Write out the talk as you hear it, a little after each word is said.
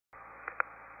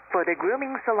For the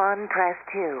grooming salon, press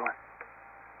 2.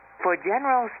 For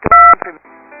general store information...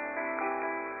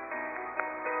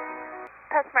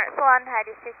 PetSmart Salon,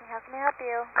 Heidi speaking. How can I help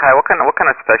you? Hi, what kind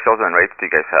of specials and rates do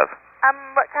you guys have?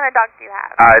 What kind of dog do you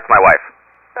have? It's my wife.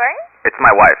 Sorry? It's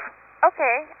my wife.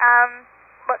 Okay,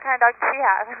 what kind of dog does she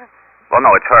have? Well,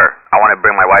 no, it's her. I want to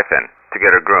bring my wife in to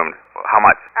get her groomed. How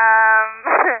much?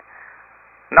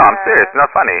 No, I'm serious. It's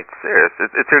not funny. It's serious.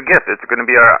 It's her gift. It's going to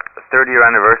be our 30-year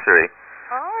anniversary.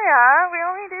 Oh, yeah. We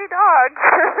only do dogs.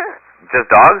 Just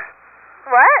dogs?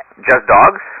 What? Just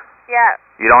dogs? Yeah.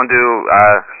 You don't do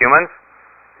humans?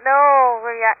 No,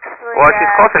 we actually... Well,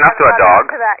 she's close enough to a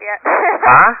dog. To that yet.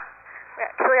 Huh? We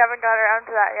actually haven't got around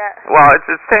to that yet. Well, it's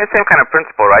the same kind of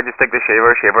principle, right? Just take the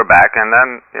shaver, shave her back, and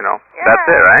then, Yeah. that's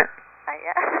it, right?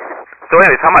 Yeah. So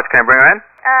anyways, how much? Can I bring her in?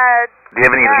 Do you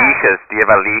have any yeah. leashes? Do you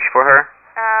have a leash for her?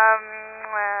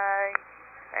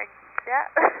 Yeah.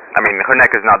 I mean, her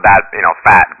neck is not that,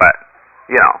 fat, but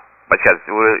she has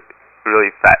really,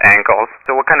 really fat ankles.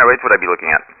 So what kind of rates would I be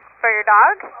looking at? For your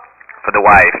dog? For the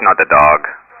wife, not the dog.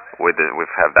 We've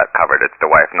have that covered. It's the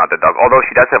wife, not the dog. Although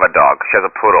she does have a dog. She has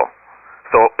a poodle.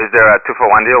 So is there a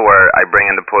 2-for-1 deal where I bring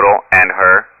in the poodle and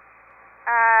her?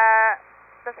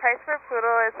 The price for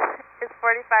poodle is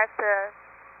 45 to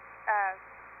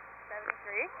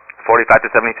 73. 45 to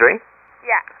 73?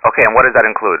 Yeah. Okay, and what does that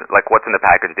include? Like, what's in the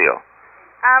package deal?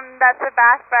 That's a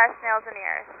bath, brush, nails, and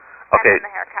ears. Okay. And then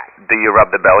the haircut. Do you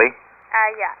rub the belly?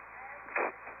 Yeah.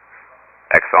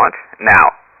 Excellent.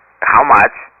 Now, how much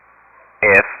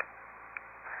if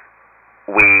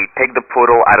we take the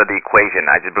poodle out of the equation?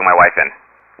 I just bring my wife in.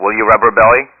 Will you rub her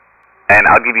belly? And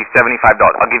I'll give you $75.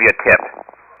 I'll give you a tip.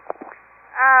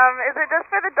 Is it just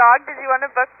for the dog? Did you want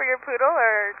to book for your poodle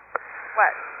or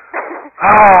what?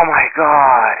 Oh my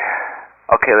God.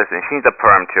 Okay, listen, she needs a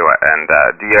perm too. And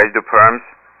do you guys do perms?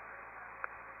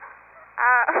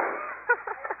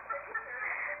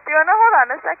 Do you want to hold on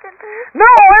a second, please? No,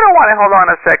 I don't want to hold on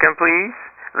a second, please.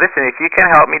 Listen, if you can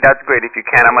help me, that's great. If you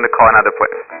can't, I'm going to call another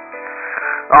place.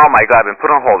 Oh my God, I've been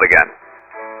put on hold again.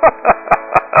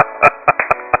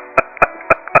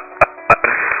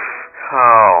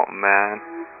 Oh man.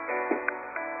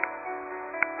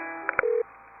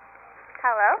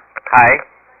 Hello? Hi.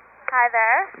 Hi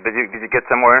there. Did you get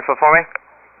some more info for me?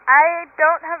 I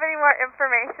don't have any more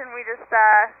information. We just,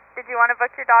 did you want to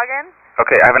book your dog in?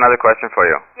 Okay, I have another question for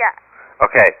you. Yeah.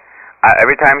 Okay,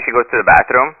 every time she goes to the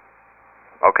bathroom,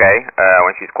 okay,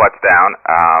 when she squats down,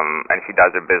 and she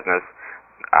does her business,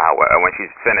 when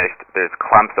she's finished, there's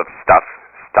clumps of stuff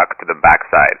stuck to the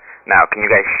backside. Now, can you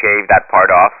guys shave that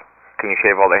part off? Can you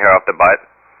shave all the hair off the butt?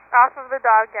 Off of the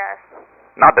dog, yes.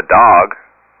 Not the dog.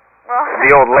 Well,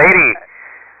 The old lady.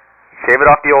 Shave it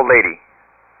off the old lady.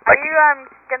 Are you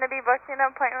going to be booking an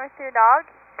appointment with your dog?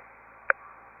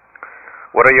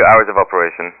 What are your hours of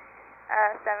operation?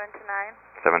 7 to 9.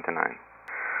 7 to 9.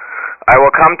 I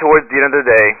will come towards the end of the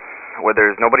day where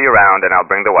there's nobody around, and I'll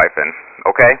bring the wife in.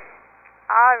 Okay?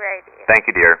 Alrighty. Thank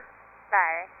you, dear.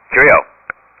 Bye. Cheerio.